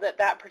called at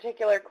that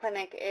particular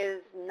clinic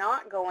is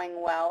not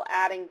going well,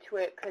 adding to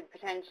it could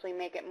potentially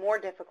make it more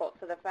difficult.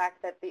 So the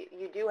fact that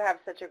you do have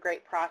such a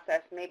great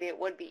process, maybe it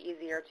would be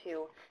easier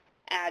to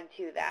add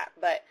to that.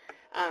 But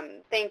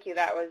thank you.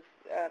 That was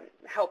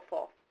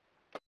helpful.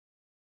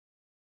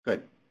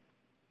 Good.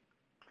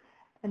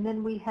 And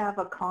then we have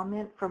a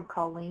comment from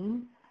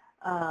Colleen.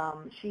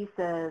 She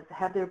says,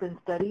 have there been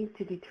studies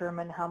to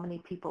determine how many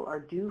people are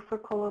due for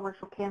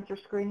colorectal cancer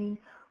screening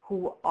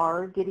who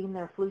are getting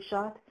their flu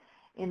shot?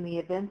 In the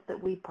events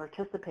that we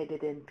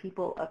participated in,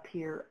 people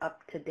appear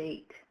up to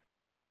date.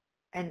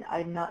 And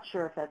I'm not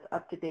sure if that's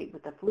up to date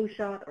with the flu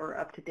shot or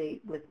up to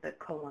date with the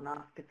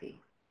colonoscopy.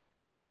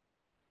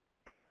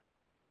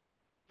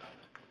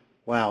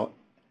 Wow.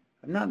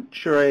 I'm not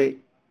sure I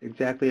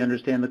exactly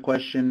understand the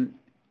question.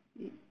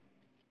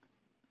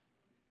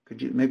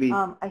 Could you maybe...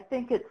 I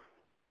think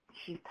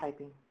she's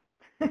typing.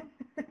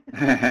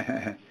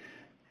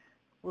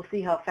 We'll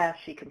see how fast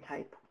she can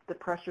type. The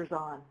pressure's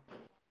on.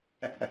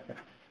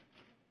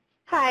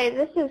 Hi,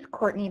 this is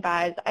Courtney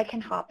Vise. I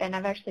can hop in.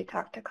 I've actually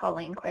talked to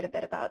Colleen quite a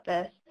bit about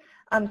this.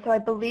 So I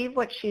believe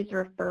what she's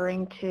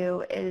referring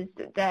to is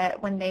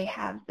that when they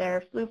have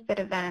their FluFIT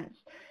events,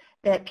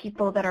 that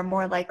people that are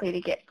more likely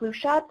to get flu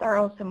shots are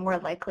also more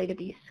likely to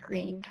be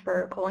screened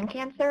for colon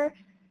cancer,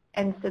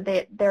 and so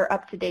they're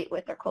up to date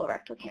with their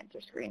colorectal cancer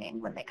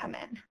screening when they come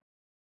in.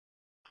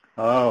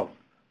 Oh,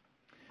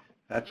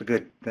 that's a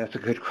good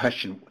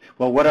question.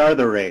 Well, what are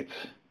the rates?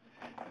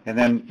 And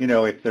then,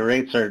 if the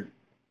rates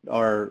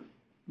are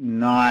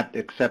not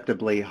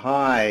acceptably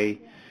high,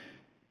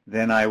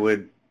 then I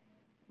would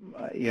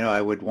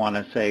want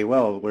to say,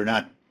 well, we're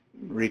not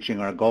reaching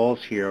our goals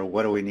here.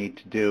 What do we need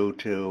to do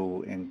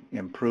to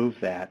improve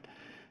that?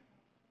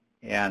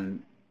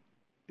 And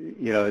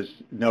there's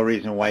no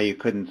reason why you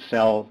couldn't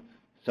sell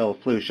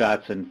flu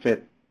shots and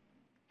FIT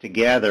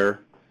together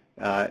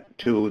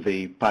to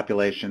the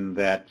population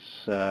that's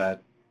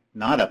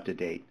not up to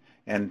date,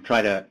 and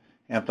try to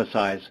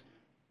emphasize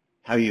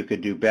how you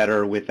could do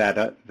better with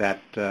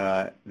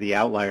the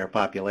outlier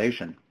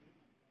population,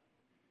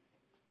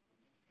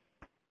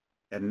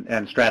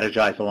 and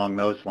strategize along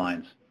those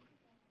lines.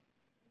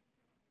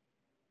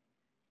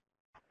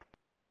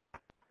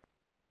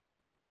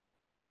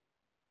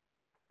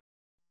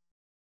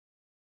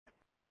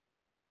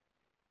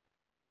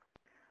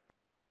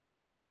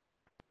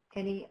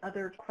 Any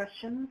other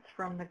questions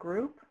from the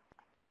group?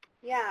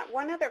 Yeah,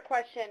 one other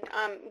question.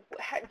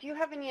 Do you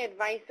have any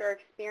advice or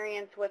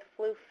experience with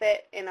FluFIT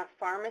in a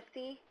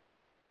pharmacy?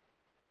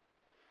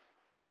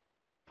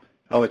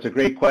 Oh, it's a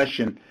great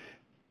question,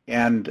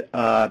 and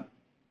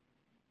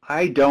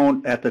I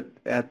don't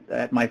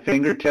at my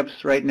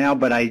fingertips right now,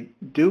 but I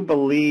do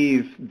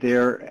believe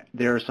there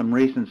are some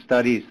recent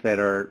studies that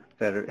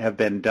have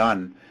been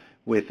done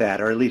with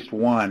that, or at least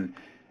one.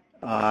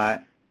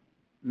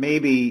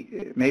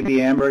 Maybe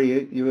Amber,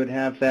 you would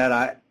have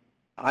that.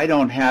 I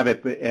don't have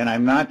it, and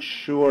I'm not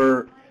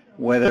sure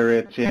whether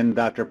it's in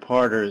Dr.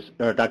 Potter's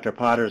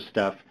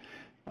stuff.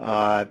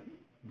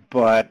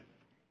 But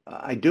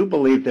I do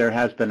believe there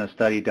has been a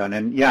study done,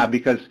 and yeah,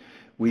 because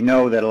we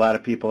know that a lot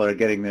of people are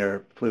getting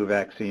their flu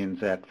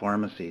vaccines at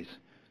pharmacies.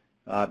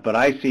 But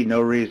I see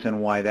no reason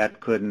why that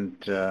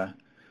couldn't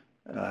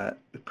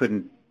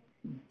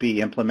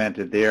be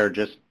implemented there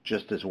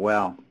just as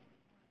well.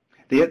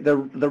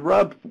 The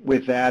rub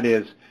with that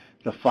is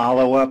the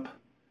follow-up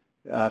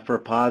for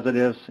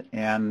positives,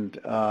 and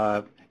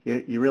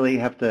you really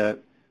have to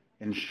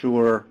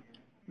ensure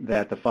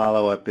that the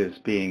follow-up is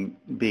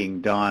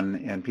being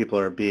done and people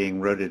are being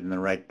routed in the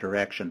right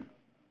direction.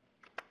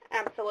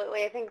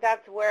 Absolutely. I think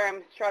that's where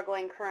I'm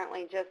struggling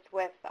currently, just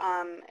with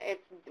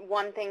it's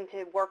one thing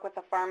to work with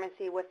a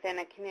pharmacy within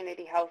a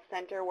community health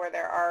center where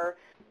there are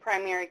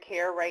primary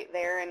care right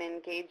there and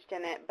engaged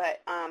in it,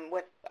 but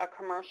with a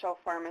commercial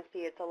pharmacy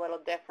it's a little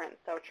different,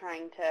 so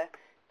trying to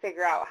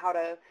figure out how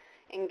to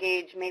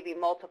engage maybe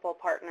multiple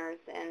partners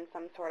in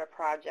some sort of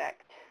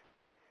project.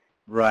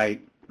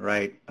 Right.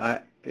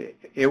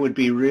 It would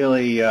be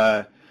really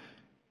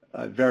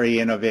very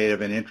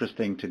innovative and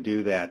interesting to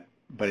do that,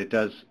 but it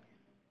does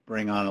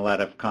bring on a lot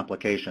of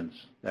complications,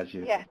 as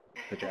you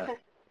suggest.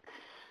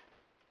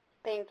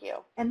 Thank you.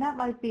 And that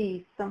might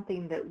be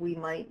something that we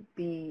might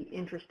be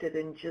interested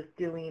in, just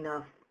doing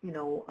a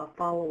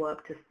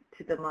follow-up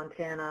to the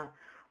Montana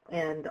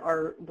and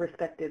our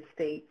respective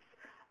states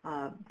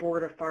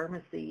Board of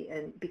Pharmacy,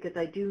 and because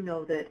I do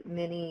know that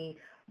many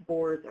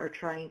boards are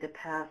trying to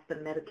pass the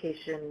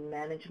medication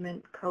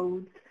management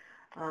codes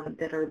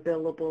that are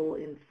billable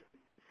in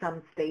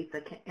some states.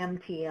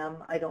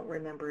 MTM, I don't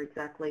remember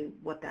exactly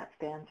what that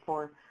stands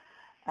for,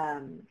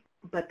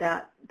 but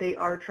that they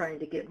are trying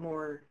to get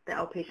more, the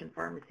outpatient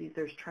pharmacies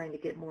are trying to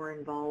get more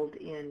involved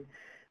in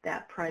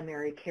that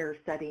primary care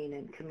setting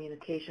and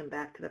communication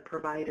back to the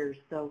providers.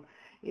 So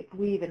if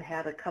we even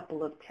had a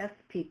couple of test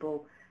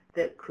people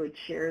that could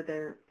share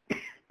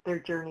their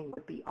journey,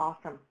 would be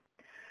awesome.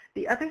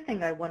 The other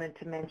thing I wanted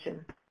to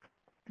mention,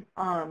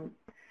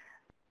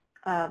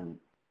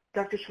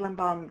 Dr.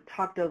 Schlimbaum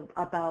talked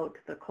about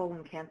the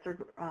colon cancer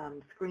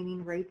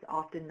screening rates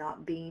often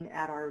not being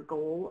at our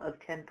goal of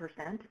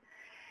 10%.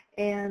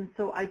 And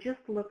so I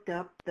just looked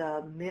up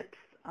the MIPS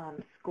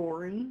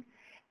scoring,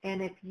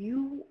 and if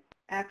you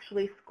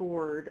actually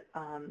scored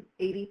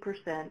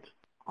 80%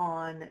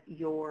 on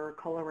your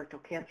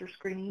colorectal cancer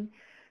screening,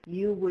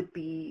 you would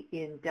be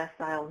in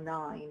decile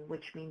 9,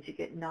 which means you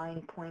get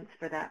 9 points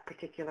for that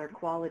particular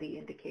quality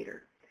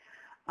indicator.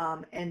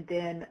 And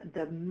then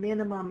the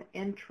minimum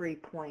entry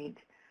point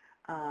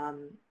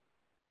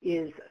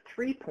is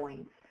 3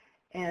 points,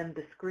 and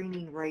the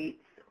screening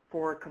rates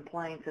for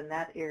compliance in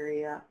that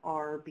area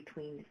are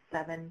between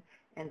 7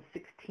 and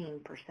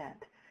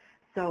 16%.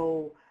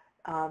 So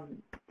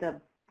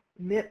the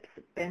MIPS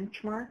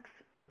benchmarks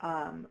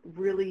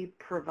really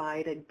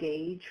provide a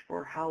gauge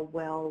for how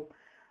well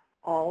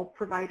all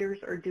providers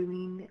are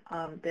doing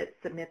that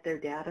submit their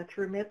data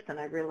through MIPS, and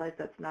I realize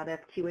that's not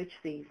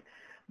FQHCs,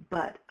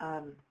 but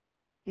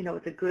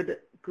it's a good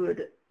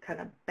kind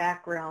of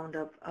background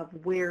of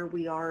where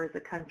we are as a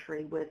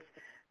country with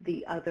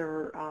the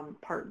other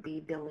Part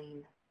B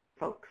billing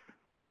folks.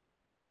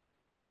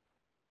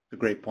 It's a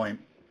great point.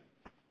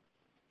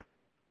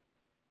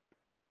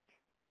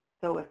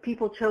 So if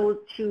people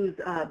choose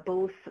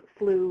both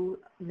flu,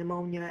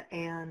 pneumonia,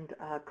 and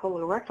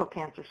colorectal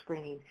cancer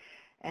screening,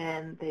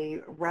 and they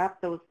wrap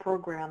those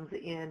programs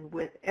in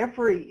with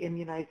every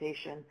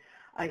immunization,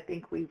 I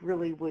think we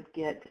really would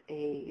get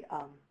a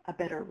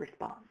better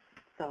response.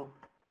 So,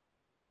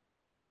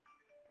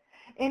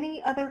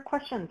 any other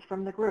questions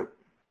from the group?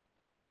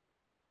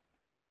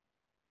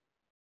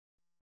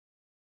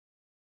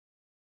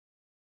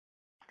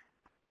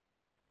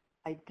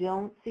 I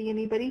don't see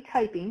anybody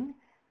typing.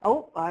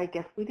 Oh, I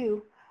guess we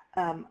do.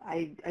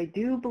 I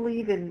do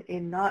believe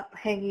in not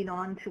hanging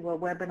on to a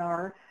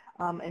webinar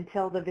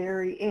until the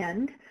very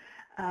end.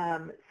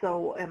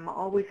 So I'm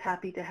always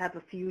happy to have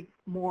a few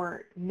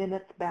more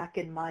minutes back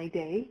in my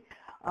day.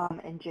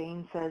 And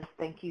Jane says,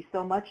 thank you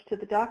so much to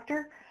the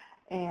doctor.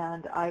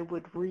 And I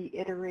would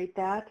reiterate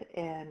that.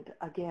 And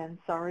again,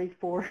 sorry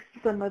for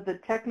some of the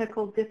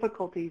technical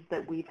difficulties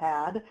that we've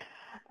had.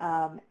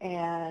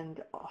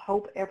 And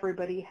hope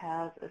everybody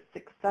has a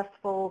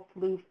successful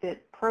FluFIT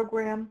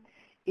program.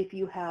 If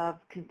you have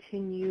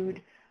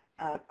continued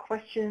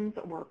questions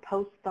or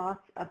post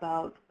thoughts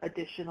about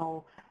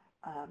additional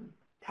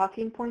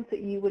talking points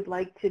that you would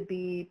like to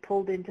be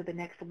pulled into the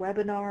next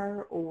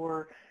webinar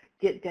or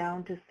get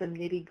down to some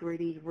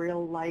nitty-gritty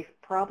real-life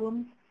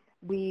problems,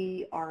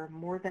 we are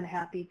more than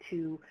happy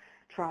to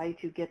try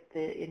to get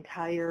the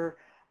entire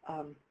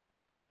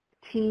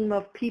team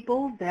of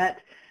people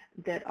that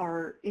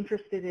are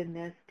interested in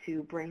this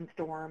to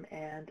brainstorm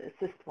and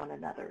assist one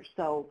another.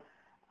 So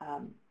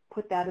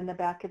put that in the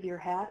back of your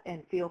hat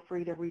and feel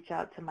free to reach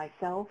out to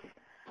myself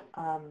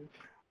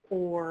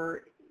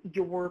or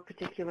your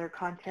particular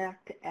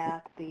contact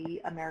at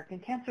the American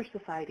Cancer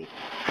Society.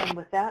 And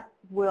with that,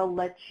 we'll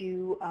let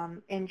you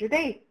end your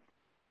day,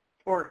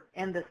 or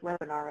end this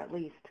webinar at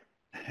least.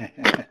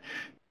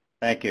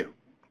 Thank you.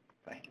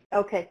 Bye.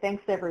 Okay,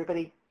 thanks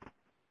everybody.